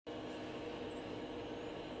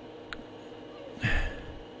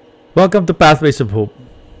Welcome to Pathways of Hope.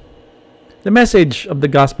 The message of the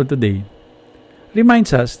gospel today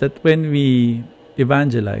reminds us that when we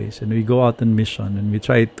evangelize and we go out on mission and we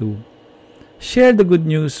try to share the good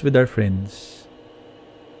news with our friends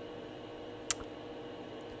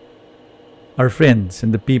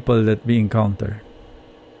and the people that we encounter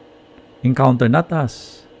not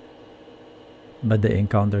us, but they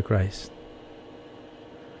encounter Christ.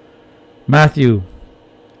 Matthew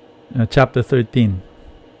chapter 13,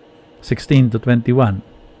 16 to 21.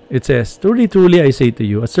 It says, "Truly, truly, I say to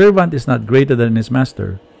you, a servant is not greater than his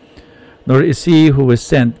master, nor is he who is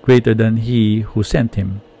sent greater than he who sent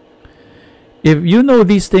him. If you know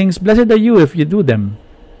these things, blessed are you if you do them.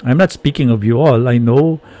 I am not speaking of you all. I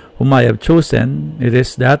know whom I have chosen. It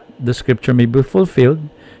is that the scripture may be fulfilled.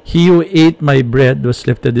 He who ate my bread was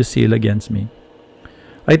lifted his seal against me.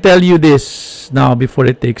 I tell you this now before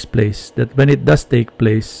it takes place, that when it does take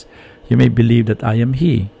place, you may believe that I am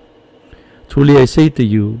he. Truly I say to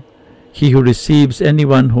you, he who receives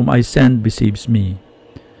anyone whom I send receives me,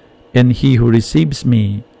 and he who receives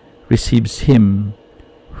me receives him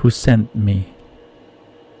who sent me."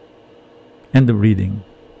 End of reading.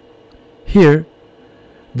 Here,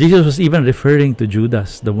 Jesus was even referring to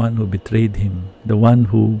Judas, the one who betrayed him, the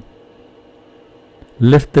one who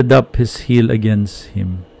lifted up his heel against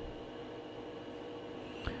him,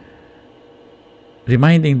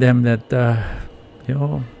 reminding them that,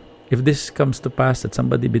 if this comes to pass that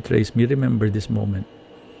somebody betrays me, remember this moment.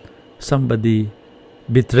 Somebody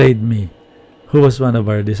betrayed me, who was one of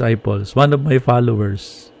our disciples, one of my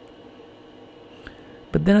followers.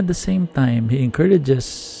 But then at the same time, he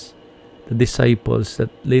encourages the disciples that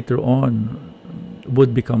later on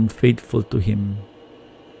would become faithful to him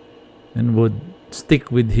and would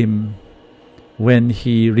stick with him when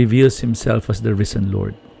he reveals himself as the risen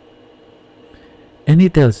Lord. And he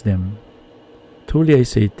tells them, "Truly I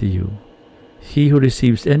say to you, he who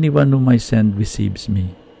receives anyone whom I send receives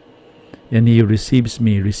me, and he who receives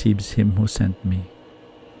me receives him who sent me."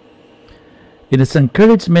 It is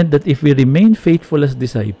encouragement that if we remain faithful as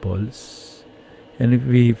disciples, and if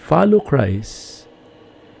we follow Christ,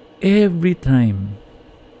 every time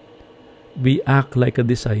we act like a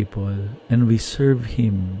disciple and we serve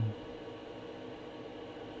him,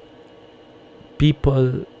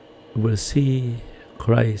 people will see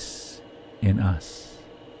Christ in us.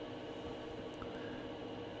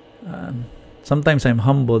 Sometimes I'm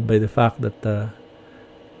humbled by the fact that the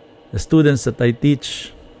students that I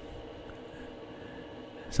teach,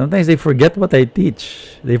 sometimes they forget what I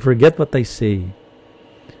teach, they forget what I say,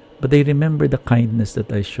 but they remember the kindness that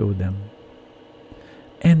I show them.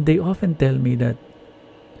 And they often tell me that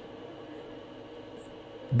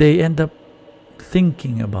they end up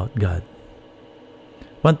thinking about God.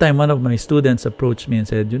 One time, one of my students approached me and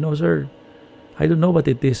said, "Sir, I don't know what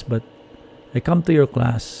it is, but I come to your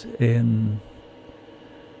class and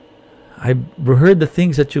I've heard the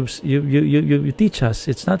things that you teach us.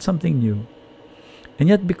 It's not something new. And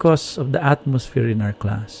yet because of the atmosphere in our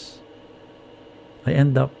class, I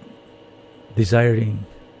end up desiring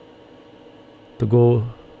to go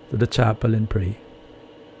to the chapel and pray."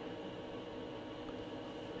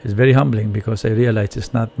 It's very humbling because I realize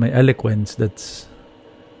it's not my eloquence that's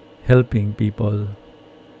helping people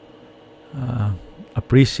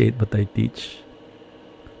appreciate what I teach,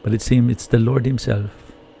 but it seems it's the Lord himself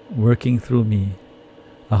working through me,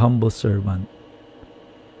 a humble servant.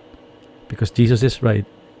 Because Jesus is right.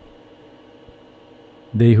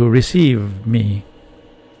 They who receive me,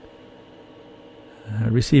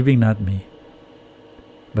 receiving not me,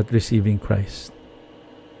 but receiving Christ.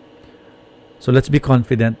 So let's be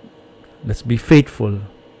confident. Let's be faithful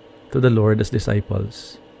to the Lord as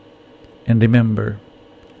disciples. And remember,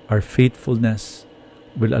 our faithfulness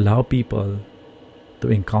will allow people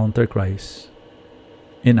to encounter Christ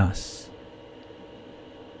in us.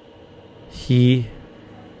 He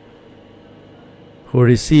who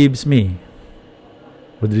receives me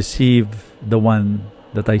would receive the one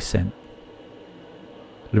that I sent.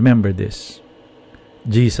 Remember this.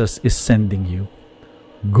 Jesus is sending you.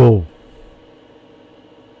 Go.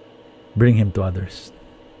 Bring him to others.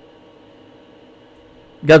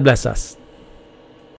 God bless us.